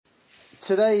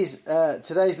today's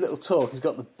little talk has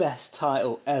got the best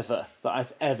title ever that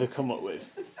I've ever come up with.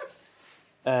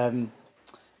 And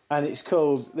it's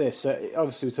called this.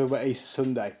 Obviously, we're talking about Easter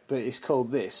Sunday, but it's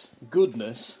called this: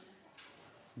 Goodness,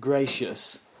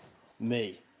 Gracious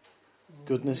Me.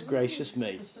 Goodness, Gracious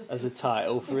Me as a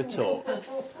title for a talk.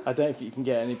 I don't think you can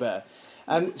get any better.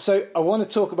 And so I want to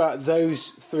talk about those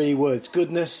three words: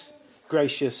 goodness,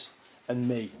 gracious, and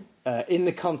me, in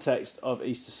the context of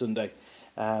Easter Sunday.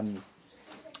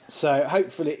 So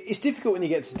hopefully, it's difficult when you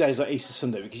get to days like Easter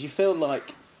Sunday because you feel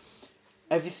like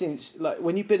everything's like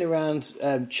when you've been around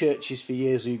churches for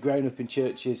years or you've grown up in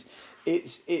churches. It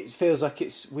feels like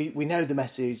we know the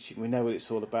message, we know what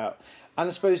it's all about, and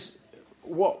I suppose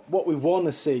what we want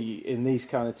to see in these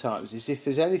kind of times is if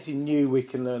there's anything new we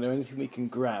can learn or anything we can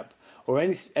grab or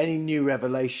any new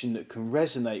revelation that can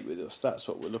resonate with us. That's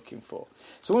what we're looking for.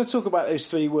 So I want to talk about those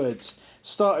three words,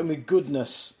 starting with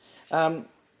goodness.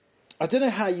 I don't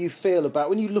know how you feel about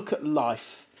when you look at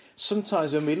life.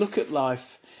 Sometimes when we look at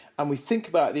life and we think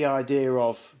about the idea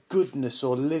of goodness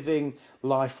or living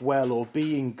life well or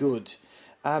being good,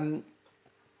 I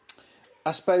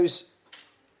suppose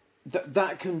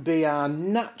that can be our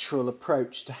natural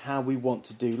approach to how we want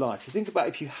to do life. You think about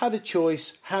if you had a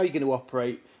choice, how are you going to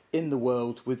operate in the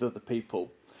world with other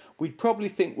people? We'd probably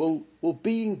think, well,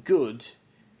 being good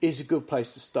is a good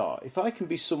place to start. If I can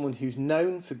be someone who's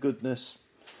known for goodness,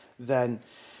 then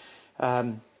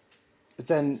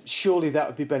surely that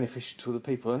would be beneficial to other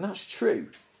people. And that's true.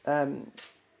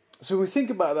 So when we think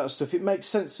about that stuff, it makes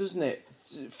sense, doesn't it?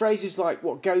 Phrases like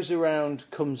what goes around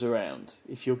comes around.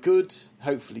 If you're good,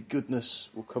 hopefully goodness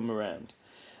will come around.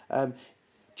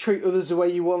 Treat others the way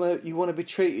you want to be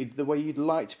treated, the way you'd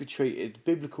like to be treated.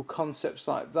 Biblical concepts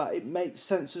like that. It makes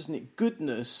sense, doesn't it?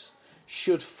 Goodness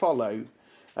should follow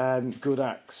good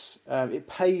acts. It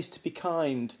pays to be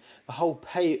kind. The whole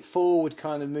pay it forward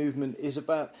kind of movement is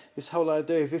about this whole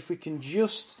idea of if we can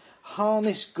just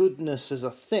harness goodness as a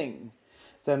thing,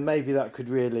 then maybe that could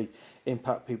really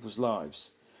impact people's lives.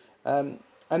 And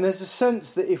there's a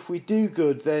sense that if we do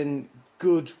good, then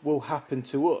good will happen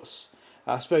to us.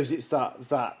 I suppose it's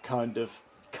that kind of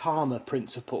karma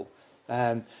principle,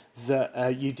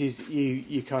 that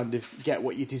you kind of get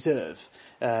what you deserve.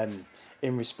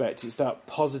 In respect, it's that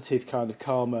positive kind of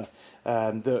karma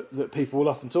that people will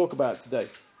often talk about today.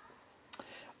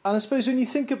 And I suppose when you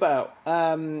think about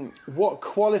what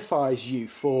qualifies you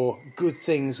for good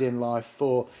things in life,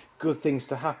 for good things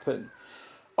to happen,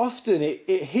 often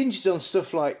it hinges on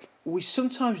stuff like we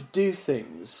sometimes do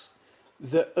things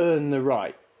that earn the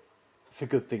right for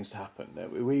good things to happen.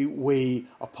 We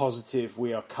are positive,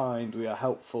 we are kind, we are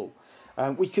helpful.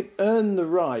 We can earn the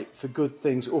right for good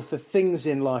things or for things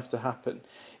in life to happen.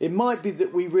 It might be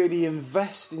that we really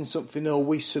invest in something or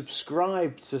we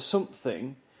subscribe to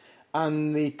something,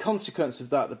 and the consequence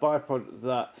of that, the byproduct of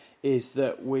that, is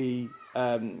that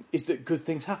good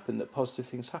things happen, that positive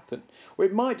things happen. Or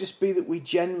it might just be that we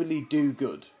generally do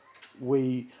good.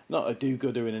 We not a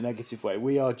do-gooder in a negative way.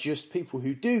 We are just people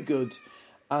who do good,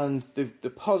 and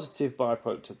the positive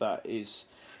byproduct of that is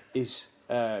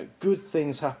good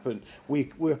things happen.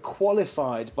 We're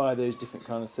qualified by those different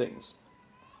kind of things.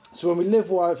 So when we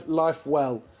live life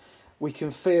well, we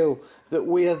can feel that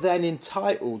we are then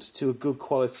entitled to a good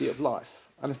quality of life.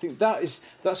 And I think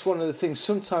that's one of the things.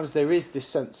 Sometimes there is this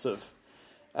sense of,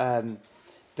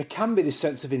 there can be this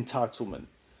sense of entitlement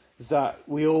that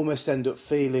we almost end up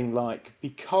feeling like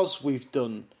because we've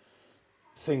done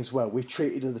things well, we've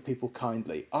treated other people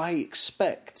kindly, I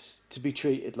expect to be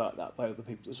treated like that by other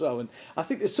people as well. And I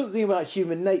think there's something about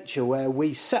human nature where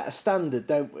we set a standard,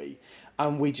 don't we?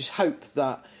 And we just hope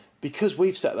that because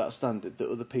we've set that standard, that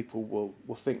other people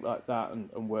will think like that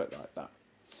and work like that.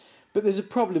 But there's a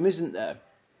problem, isn't there?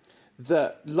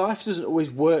 That life doesn't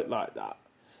always work like that.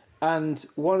 And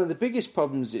one of the biggest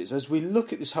problems is, as we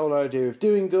look at this whole idea of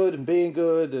doing good and being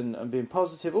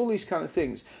positive, all these kind of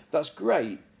things, that's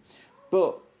great.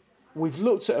 But we've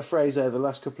looked at a phrase over the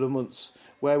last couple of months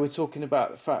where we're talking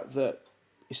about the fact that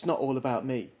it's not all about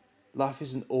me. Life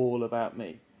isn't all about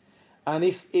me. And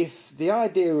if the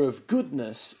idea of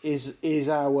goodness is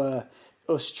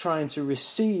us trying to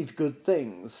receive good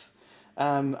things,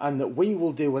 and that we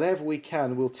will do whatever we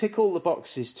can, we'll tick all the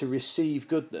boxes to receive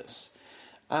goodness.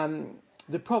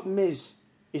 The problem is,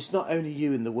 it's not only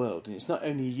you in the world, and it's not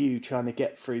only you trying to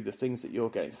get through the things that you're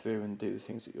getting through and do the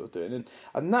things that you're doing.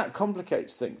 And that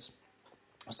complicates things.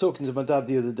 I was talking to my dad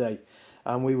the other day,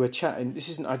 and we were chatting. This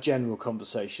isn't our general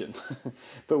conversation,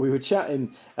 but we were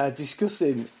chatting,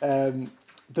 discussing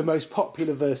the most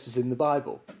popular verses in the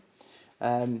Bible.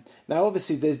 Now,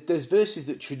 obviously, there's verses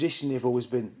that traditionally have always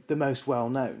been the most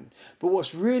well-known. But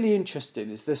what's really interesting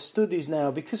is there's studies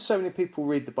now, because so many people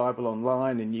read the Bible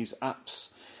online and use apps,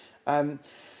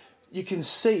 you can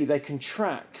see, they can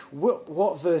track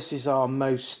what verses are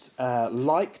most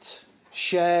liked,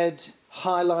 shared,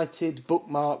 highlighted,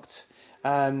 bookmarked,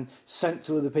 sent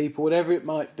to other people, whatever it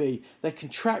might be. They can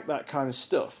track that kind of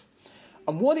stuff.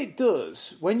 And what it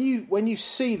does, when you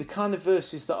see the kind of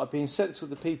verses that are being sent to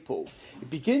other people, it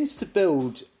begins to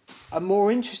build a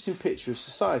more interesting picture of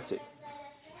society.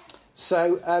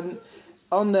 So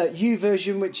on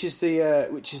YouVersion, which is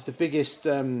the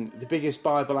biggest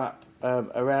Bible app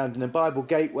around, and a Bible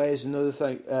Gateway is another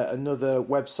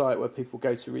website where people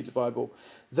go to read the Bible.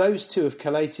 Those two have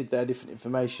collated their different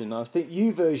information. I think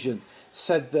YouVersion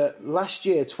said that last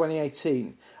year,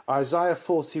 2018, Isaiah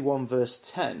 41 verse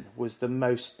 10 was the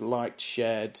most liked,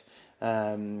 shared,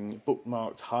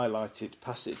 bookmarked, highlighted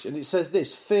passage. And it says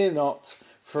this: "Fear not,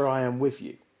 for I am with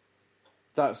you."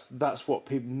 That's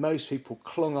what most people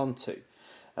clung on to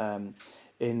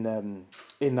in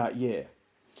that year.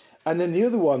 And then the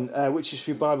other one, which is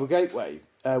through Bible Gateway,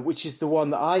 which is the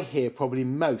one that I hear probably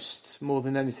more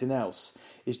than anything else,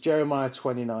 is Jeremiah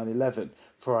 29:11.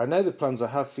 "For I know the plans I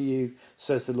have for you,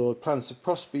 says the Lord, plans to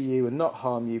prosper you and not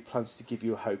harm you, plans to give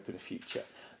you a hope and a future."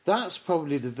 That's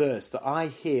probably the verse that I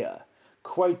hear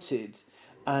quoted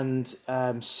and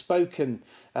spoken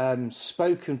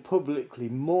publicly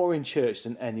more in church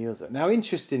than any other. Now,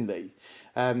 interestingly,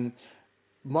 that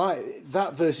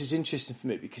verse is interesting for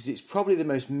me because it's probably the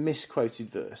most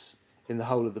misquoted verse in the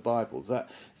whole of the Bible.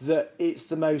 That it's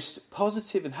the most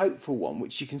positive and hopeful one,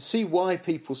 which you can see why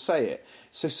people say it.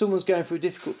 So someone's going through a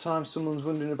difficult time, someone's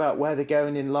wondering about where they're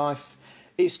going in life.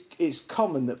 It's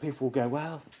common that people will go,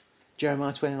 well,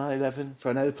 Jeremiah 29:11, "For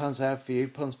I know the plans I have for you,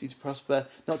 plans for you to prosper,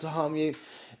 not to harm you."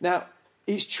 Now,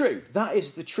 it's true. That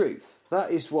is the truth. That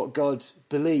is what God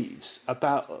believes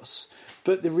about us.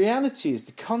 But the reality is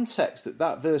the context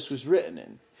that verse was written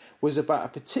in was about a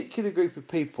particular group of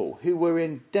people who were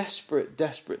in desperate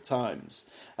times.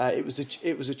 It was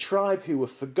a tribe who were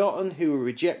forgotten, who were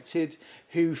rejected,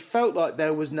 who felt like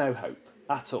there was no hope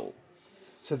at all.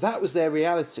 So that was their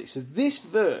reality. So this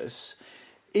verse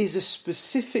is a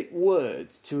specific word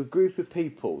to a group of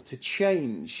people to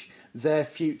change their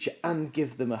future and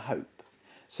give them a hope.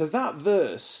 So that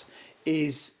verse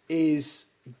is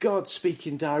God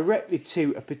speaking directly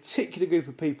to a particular group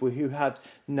of people who had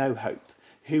no hope,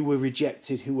 who were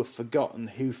rejected, who were forgotten,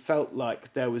 who felt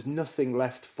like there was nothing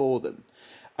left for them.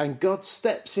 And God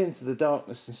steps into the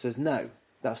darkness and says, no,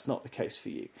 that's not the case for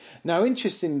you. Now,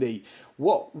 interestingly,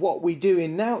 what we do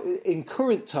in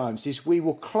current times is we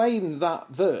will claim that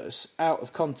verse out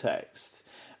of context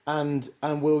and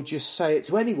we'll just say it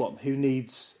to anyone who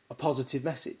needs a positive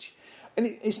message. And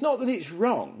it's not that it's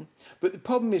wrong, but the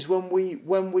problem is when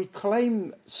we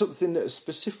claim something that is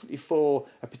specifically for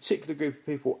a particular group of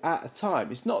people at a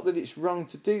time, it's not that it's wrong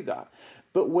to do that,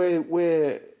 but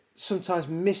we're sometimes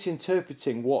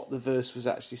misinterpreting what the verse was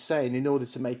actually saying in order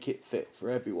to make it fit for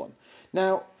everyone.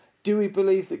 Now, do we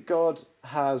believe that God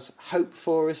has hope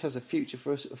for us, has a future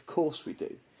for us? Of course we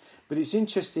do. But it's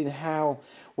interesting how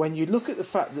when you look at the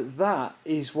fact that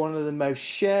is one of the most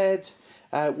shared,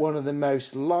 one of the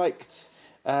most liked,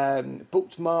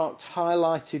 bookmarked,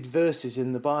 highlighted verses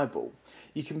in the Bible,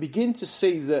 you can begin to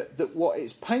see that what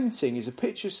it's painting is a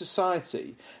picture of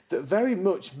society that very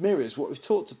much mirrors what we've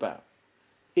talked about.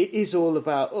 It is all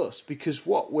about us, because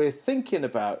what we're thinking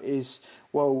about is,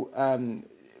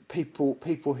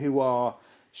 people who are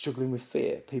struggling with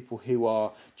fear, people who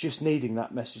are just needing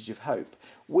that message of hope.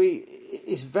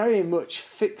 It's very much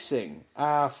fixing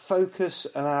our focus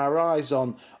and our eyes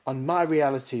on my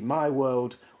reality, my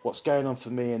world, what's going on for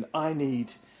me, and I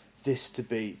need this to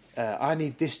be better, I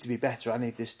need this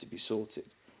to be sorted.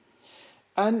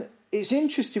 And it's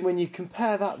interesting when you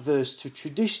compare that verse to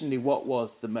traditionally what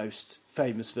was the most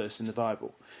famous verse in the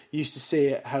Bible. You used to see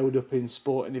it held up in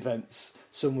sporting events.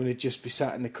 Someone would just be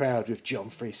sat in the crowd with John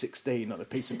 3:16 on a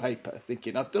piece of paper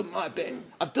thinking, I've done my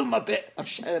bit, I've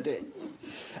shared it.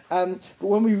 But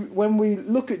when we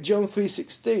look at John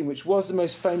 3:16, which was the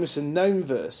most famous and known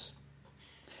verse,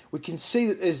 we can see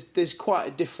that there's quite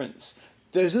a difference.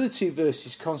 Those other two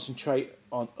verses concentrate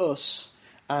on us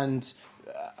and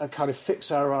kind of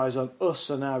fix our eyes on us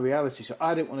and our reality. So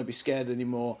I don't want to be scared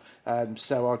anymore,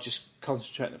 so I'll just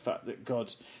concentrate on the fact that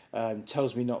God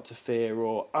tells me not to fear,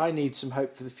 or I need some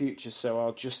hope for the future, so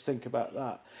I'll just think about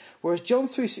that. Whereas John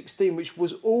 3:16, which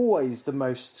was always the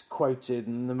most quoted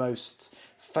and the most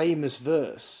famous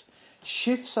verse,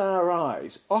 shifts our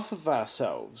eyes off of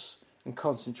ourselves and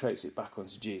concentrates it back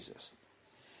onto Jesus.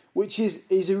 which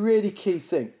is a really key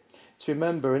thing to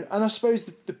remember. And I suppose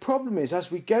the problem is,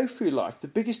 as we go through life, the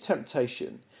biggest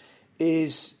temptation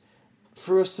is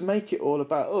for us to make it all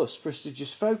about us, for us to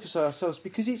just focus on ourselves,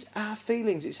 because it's our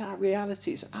feelings, it's our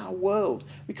reality, it's our world.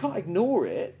 We can't ignore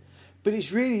it, but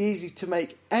it's really easy to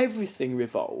make everything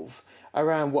revolve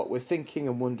around what we're thinking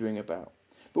and wondering about.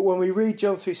 But when we read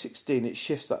John 3:16, it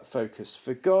shifts that focus.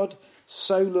 For God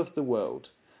so loved the world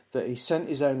that he sent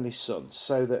his only Son,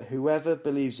 so that whoever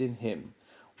believes in him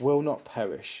will not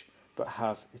perish, but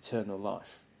have eternal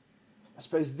life. I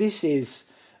suppose this is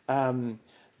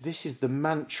the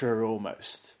mantra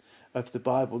almost of the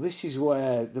Bible. This is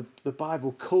where the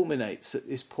Bible culminates, at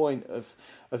this point of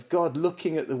God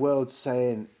looking at the world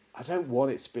saying, I don't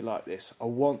want it to be like this. I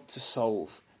want to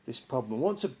solve this problem. I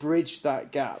want to bridge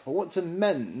that gap. I want to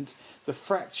mend the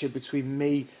fracture between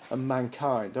me and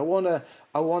mankind. I want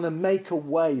to make a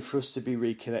way for us to be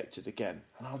reconnected again.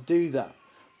 And I'll do that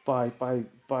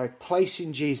by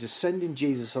placing Jesus, sending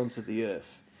Jesus onto the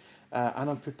earth. And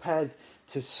I'm prepared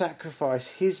to sacrifice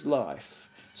his life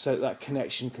so that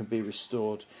connection can be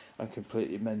restored and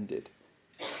completely mended.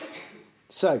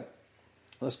 So,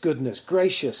 that's goodness.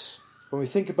 Gracious. When we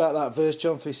think about that verse,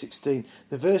 John 3:16,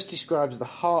 the verse describes the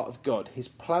heart of God, his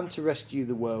plan to rescue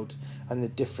the world and the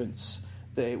difference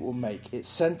that it will make. It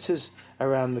centres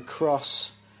around the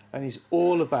cross and is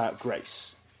all about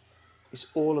grace. It's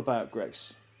all about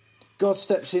grace. God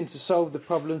steps in to solve the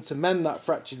problem, to mend that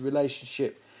fractured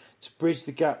relationship, to bridge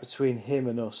the gap between him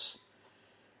and us.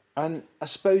 And I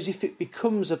suppose if it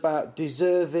becomes about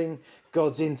deserving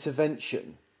God's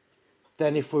intervention,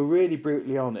 then if we're really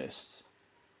brutally honest,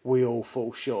 we all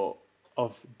fall short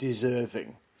of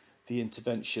deserving the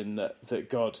intervention that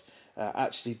God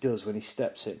actually does when he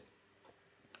steps in.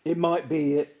 It might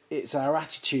be it's our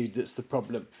attitude that's the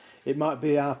problem. It might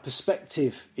be our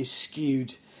perspective is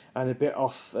skewed and a bit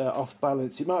off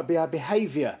balance. It might be our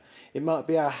behaviour. It might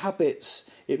be our habits.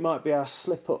 It might be our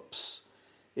slip-ups.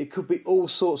 It could be all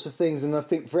sorts of things. And I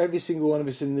think for every single one of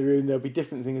us in the room, there'll be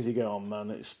different things you go, oh man,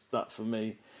 it's that for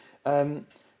me.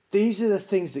 These are the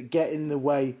things that get in the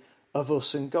way of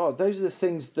us and God. Those are the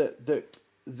things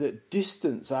that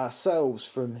distance ourselves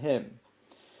from him.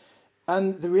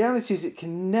 And the reality is it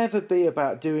can never be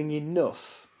about doing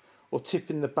enough or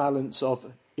tipping the balance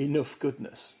of enough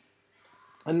goodness.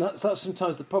 And that's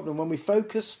sometimes the problem. When we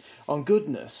focus on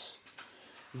goodness,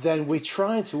 then we're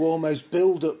trying to almost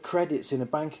build up credits in a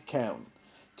bank account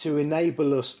to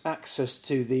enable us access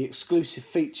to the exclusive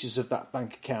features of that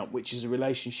bank account, which is a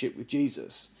relationship with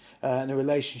Jesus and a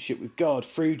relationship with God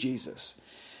through Jesus.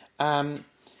 That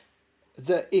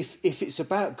if it's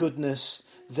about goodness,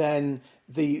 then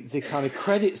the kind of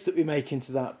credits that we make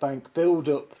into that bank build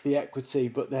up the equity,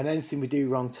 but then anything we do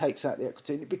wrong takes out the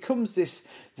equity. And it becomes this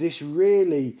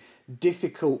really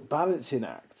difficult balancing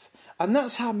act. And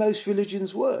that's how most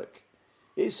religions work.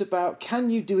 It's about, can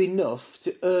you do enough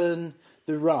to earn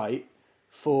the right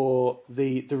for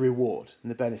the reward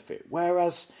and the benefit?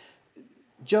 Whereas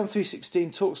John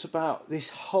 3:16 talks about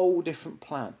this whole different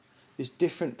plan, this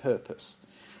different purpose,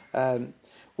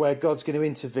 where God's going to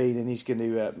intervene and he's going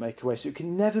to make a way. So it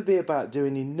can never be about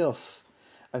doing enough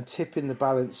and tipping the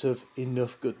balance of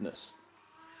enough goodness.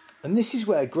 And this is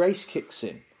where grace kicks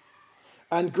in.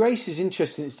 And grace is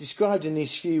interesting. It's described in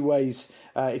these few ways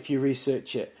if you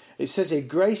research it. It says here,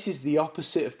 grace is the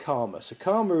opposite of karma. So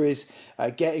karma is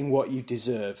getting what you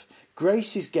deserve.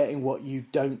 Grace is getting what you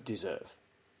don't deserve.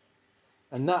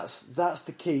 And that's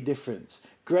the key difference.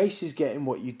 Grace is getting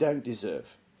what you don't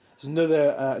deserve. There's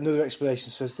another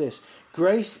explanation says this.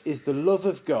 Grace is the love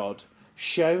of God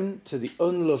shown to the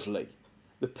unlovely,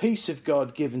 the peace of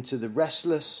God given to the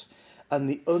restless, and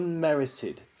the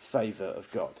unmerited favour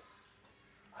of God.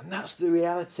 And that's the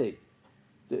reality.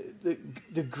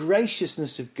 The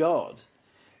graciousness of God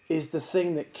is the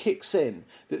thing that kicks in,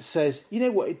 that says, you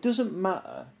know what, it doesn't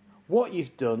matter what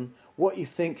you've done, what you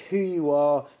think, who you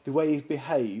are, the way you've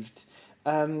behaved.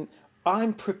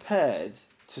 I'm prepared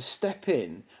to step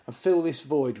in and fill this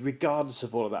void regardless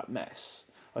of all of that mess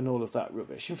and all of that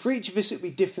rubbish. And for each of us, it'd be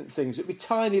different things. It'd be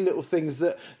tiny little things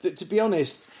that to be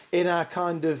honest, in our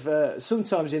kind of,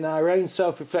 sometimes in our own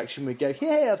self-reflection, we go,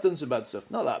 yeah, I've done some bad stuff.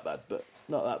 Not that bad, but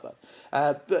not that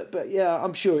bad. But yeah,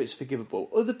 I'm sure it's forgivable.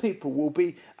 Other people will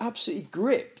be absolutely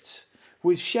gripped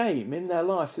with shame in their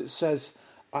life that says,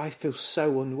 I feel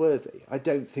so unworthy. I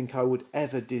don't think I would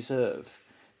ever deserve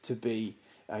to be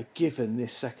given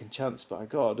this second chance by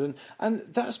God. And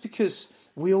that's because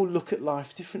we all look at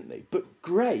life differently. But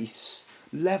grace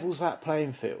levels that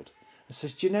playing field and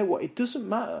says, do you know what? It doesn't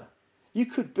matter. You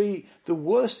could be the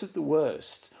worst of the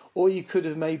worst, or you could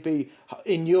have maybe,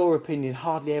 in your opinion,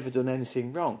 hardly ever done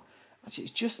anything wrong. Actually,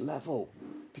 it's just level,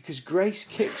 because grace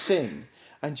kicks in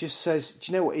and just says,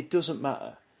 do you know what, it doesn't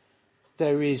matter.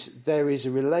 There is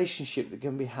a relationship that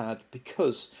can be had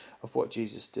because of what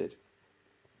Jesus did.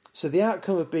 So the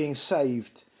outcome of being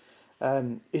saved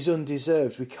is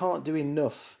undeserved. We can't do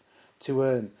enough to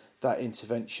earn that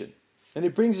intervention. And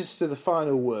it brings us to the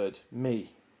final word,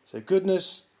 me. So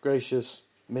goodness, gracious,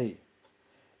 me.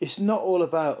 It's not all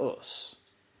about us,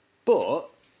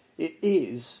 but it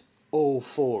is all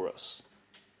for us.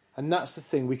 And that's the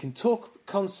thing. We can talk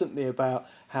constantly about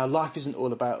how life isn't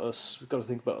all about us. We've got to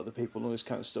think about other people and all this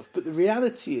kind of stuff. But the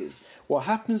reality is, what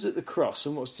happens at the cross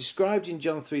and what's described in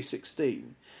John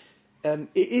 3:16, it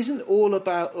isn't all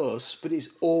about us, but it's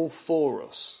all for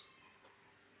us.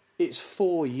 It's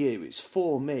for you, it's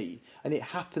for me, and it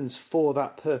happens for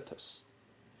that purpose.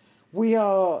 We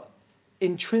are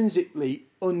intrinsically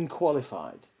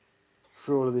unqualified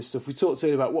for all of this stuff. We talked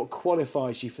earlier about what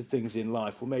qualifies you for things in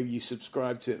life. Well, maybe you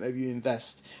subscribe to it, maybe you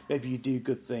invest, maybe you do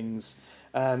good things,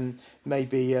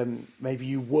 maybe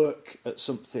you work at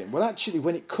something. Well, actually,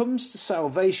 when it comes to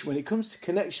salvation, when it comes to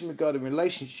connection with God and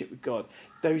relationship with God,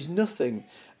 there is nothing.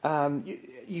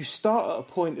 You start at a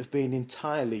point of being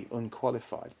entirely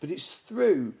unqualified, but it's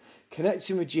through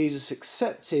connecting with Jesus,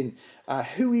 accepting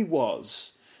who he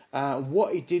was,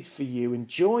 what he did for you, and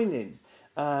joining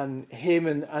him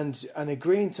and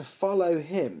agreeing to follow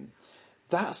him.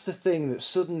 That's the thing that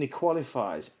suddenly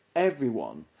qualifies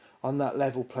everyone on that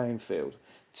level playing field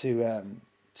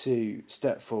to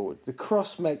step forward. The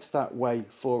cross makes that way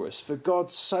for us. For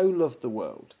God so loved the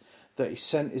world that he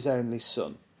sent his only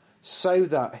Son, so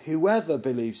that whoever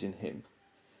believes in him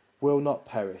will not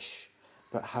perish,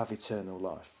 but have eternal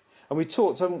life. And we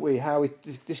talked, haven't we, how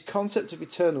this concept of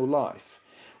eternal life,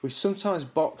 we've sometimes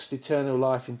boxed eternal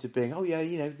life into being,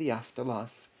 the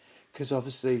afterlife. Because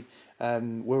obviously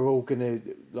we're all going to,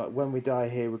 like when we die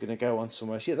here, we're going to go on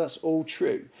somewhere else. Yeah, that's all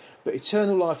true. But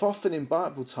eternal life, often in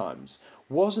Bible times,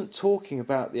 wasn't talking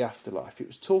about the afterlife. It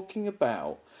was talking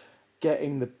about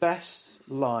getting the best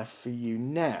life for you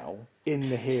now in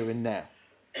the here and now.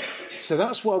 So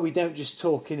that's why we don't just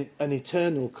talk in an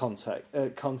eternal context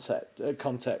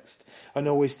and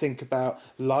always think about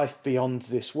life beyond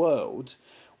this world.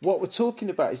 What we're talking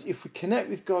about is if we connect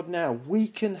with God now, we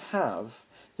can have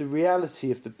the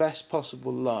reality of the best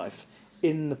possible life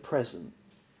in the present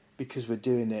because we're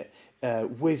doing it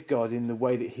with God in the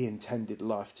way that he intended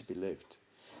life to be lived.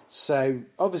 So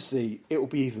obviously it will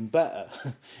be even better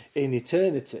in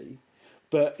eternity,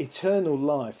 but eternal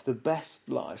life, the best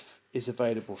life, is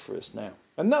available for us now.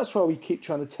 And that's why we keep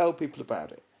trying to tell people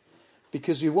about it,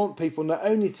 because we want people not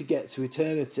only to get to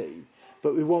eternity,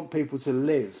 but we want people to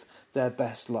live their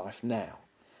best life now.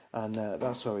 And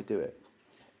that's why we do it.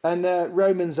 And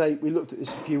Romans 8, we looked at this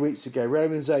a few weeks ago,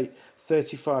 Romans 8,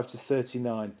 35 to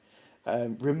 39,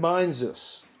 reminds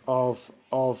us of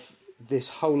this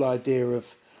whole idea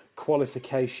of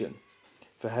qualification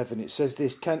for heaven. It says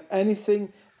this: can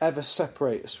anything ever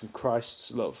separate us from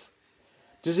Christ's love?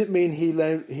 Does it mean he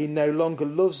no longer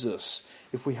loves us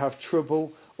if we have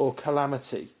trouble or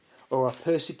calamity, or are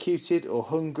persecuted or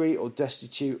hungry or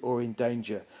destitute or in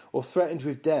danger or threatened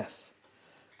with death?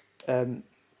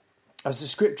 As the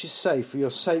scriptures say, for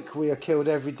your sake we are killed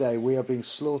every day, we are being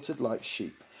slaughtered like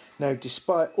sheep. Now,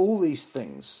 despite all these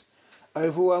things,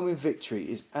 overwhelming victory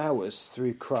is ours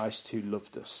through Christ who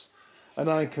loved us. And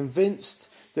I am convinced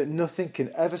that nothing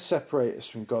can ever separate us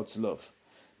from God's love.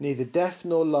 Neither death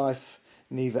nor life,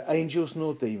 neither angels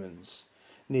nor demons,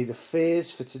 neither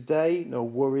fears for today nor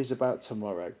worries about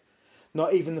tomorrow.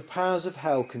 Not even the powers of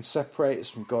hell can separate us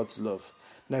from God's love.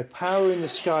 No power in the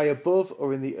sky above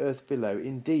or in the earth below.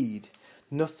 Indeed,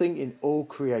 nothing in all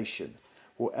creation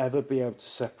will ever be able to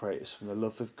separate us from the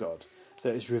love of God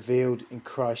that is revealed in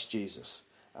Christ Jesus,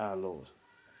 our Lord.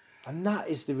 And that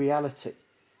is the reality.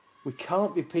 We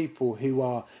can't be people who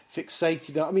are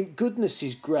fixated on... I mean, goodness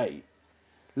is great.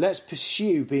 Let's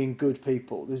pursue being good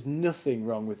people. There's nothing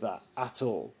wrong with that at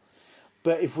all.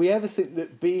 But if we ever think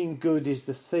that being good is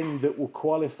the thing that will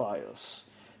qualify us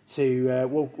to,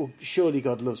 well, surely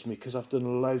God loves me because I've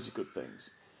done loads of good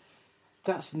things.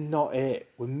 That's not it.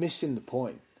 We're missing the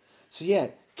point. So yeah,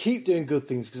 keep doing good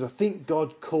things because I think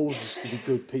God calls us to be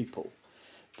good people.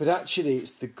 But actually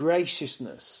it's the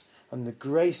graciousness and the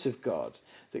grace of God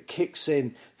that kicks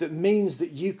in, that means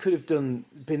that you could have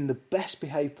been the best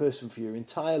behaved person for your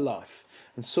entire life,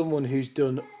 and someone who's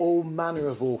done all manner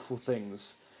of awful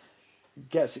things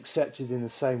gets accepted in the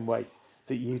same way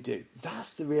that you do.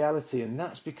 That's the reality, and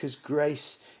that's because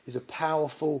grace is a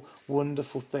powerful,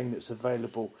 wonderful thing that's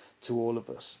available to all of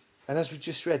us. And as we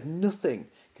just read, nothing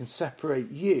can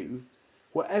separate you,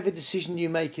 whatever decision you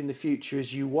make in the future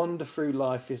as you wander through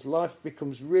life, as life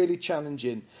becomes really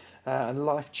challenging and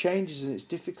life changes and it's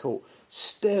difficult,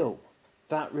 still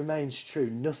that remains true.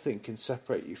 Nothing can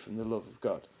separate you from the love of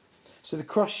God. So the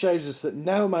cross shows us that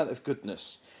no amount of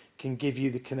goodness can give you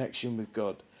the connection with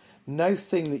God. No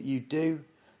thing that you do,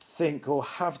 think, or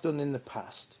have done in the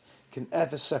past can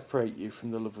ever separate you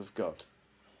from the love of God.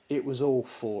 It was all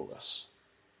for us,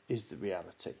 is the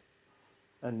reality.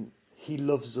 And he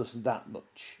loves us that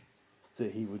much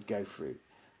that he would go through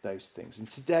those things. And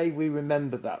today we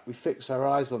remember that. We fix our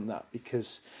eyes on that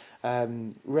because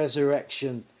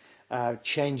resurrection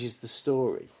changes the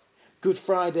story. Good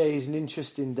Friday is an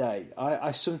interesting day.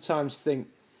 I sometimes think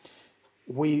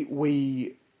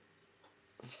we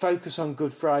focus on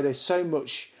Good Friday so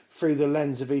much through the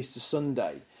lens of Easter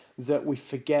Sunday that we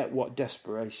forget what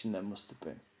desperation there must have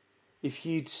been. If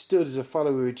you'd stood as a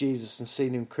follower of Jesus and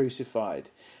seen him crucified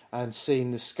and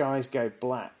seen the skies go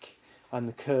black and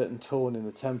the curtain torn in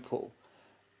the temple,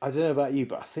 I don't know about you,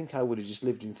 but I think I would have just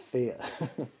lived in fear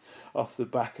off the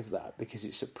back of that, because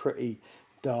it's a pretty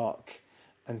dark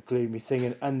and gloomy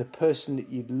thing. And the person that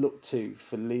you'd look to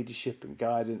for leadership and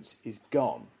guidance is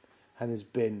gone and has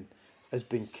been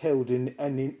killed. And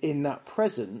in that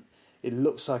present, it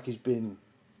looks like he's been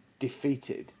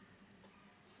defeated.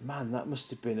 Man, that must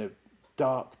have been a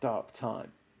dark, dark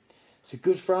time. So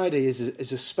Good Friday is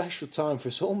a special time for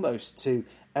us almost to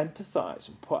empathise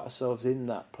and put ourselves in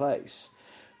that place.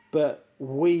 But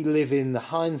we live in the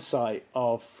hindsight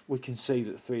of, we can see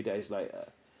that 3 days later,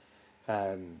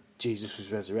 Jesus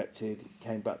was resurrected,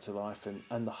 came back to life,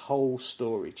 and the whole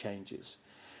story changes.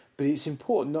 But it's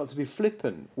important not to be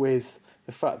flippant with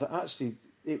the fact that actually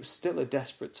it was still a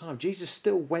desperate time. Jesus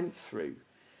still went through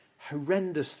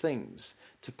horrendous things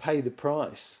to pay the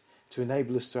price to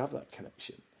enable us to have that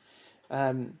connection.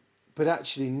 But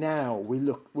actually now we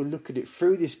look at it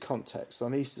through this context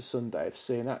on Easter Sunday of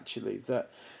seeing actually that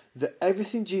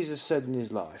everything Jesus said in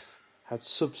his life had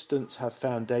substance, had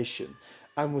foundation,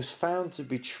 and was found to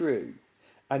be true,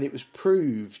 and it was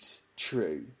proved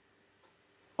true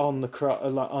on the cross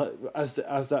as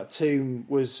that tomb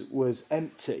was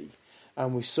empty,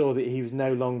 and we saw that he was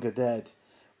no longer dead.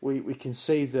 We can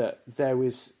see that there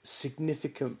was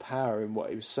significant power in what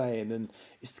he was saying, and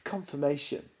it's the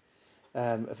confirmation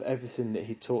of everything that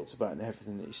he talked about and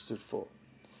everything that he stood for.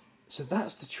 So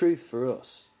that's the truth for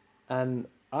us, and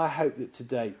I hope that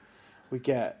today we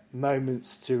get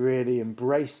moments to really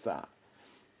embrace that.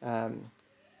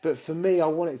 But for me, I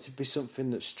want it to be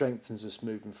something that strengthens us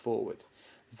moving forward.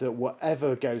 That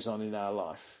whatever goes on in our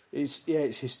life, it's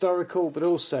historical, but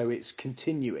also it's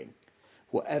continuing.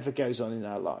 Whatever goes on in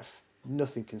our life,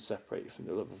 nothing can separate you from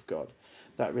the love of God.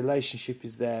 That relationship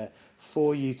is there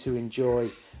for you to enjoy,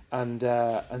 and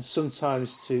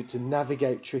sometimes to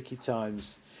navigate tricky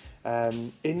times,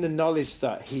 in the knowledge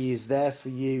that he is there for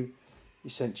you. He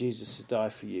sent Jesus to die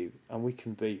for you, and we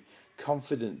can be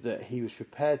confident that he was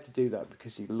prepared to do that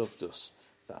because he loved us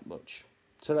that much.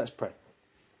 So let's pray.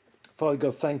 Father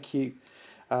God, thank you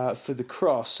for the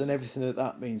cross and everything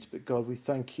that means. But God, we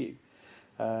thank you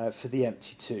for the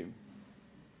empty tomb.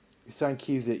 We thank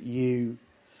you that you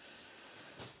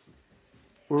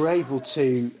were able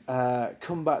to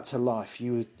come back to life.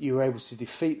 You were able to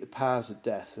defeat the powers of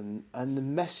death. And the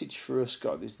message for us,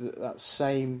 God, is that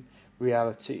same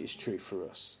reality is true for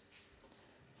us.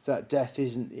 That death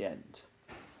isn't the end.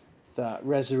 That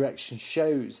resurrection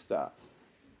shows that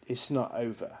it's not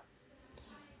over.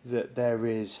 That there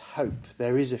is hope,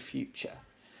 there is a future,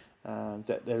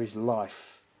 that there is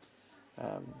life.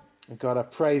 And God, I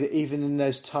pray that even in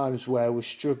those times where we're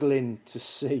struggling to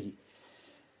see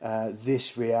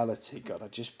this reality, God, I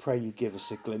just pray you give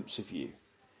us a glimpse of you,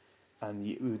 and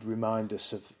you would remind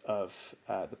us of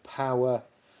the power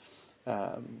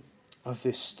of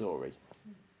this story,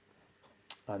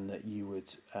 and that you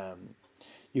would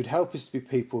you'd help us to be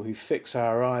people who fix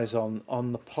our eyes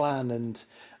on the plan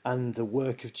and the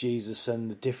work of Jesus and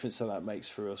the difference that makes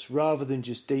for us, rather than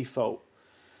just default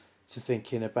to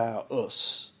thinking about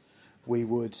us. We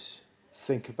would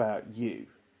think about you,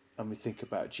 and we think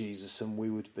about Jesus, and we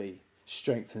would be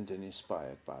strengthened and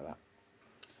inspired by that.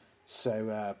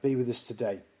 So be with us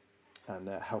today, and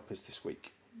help us this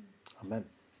week. Amen.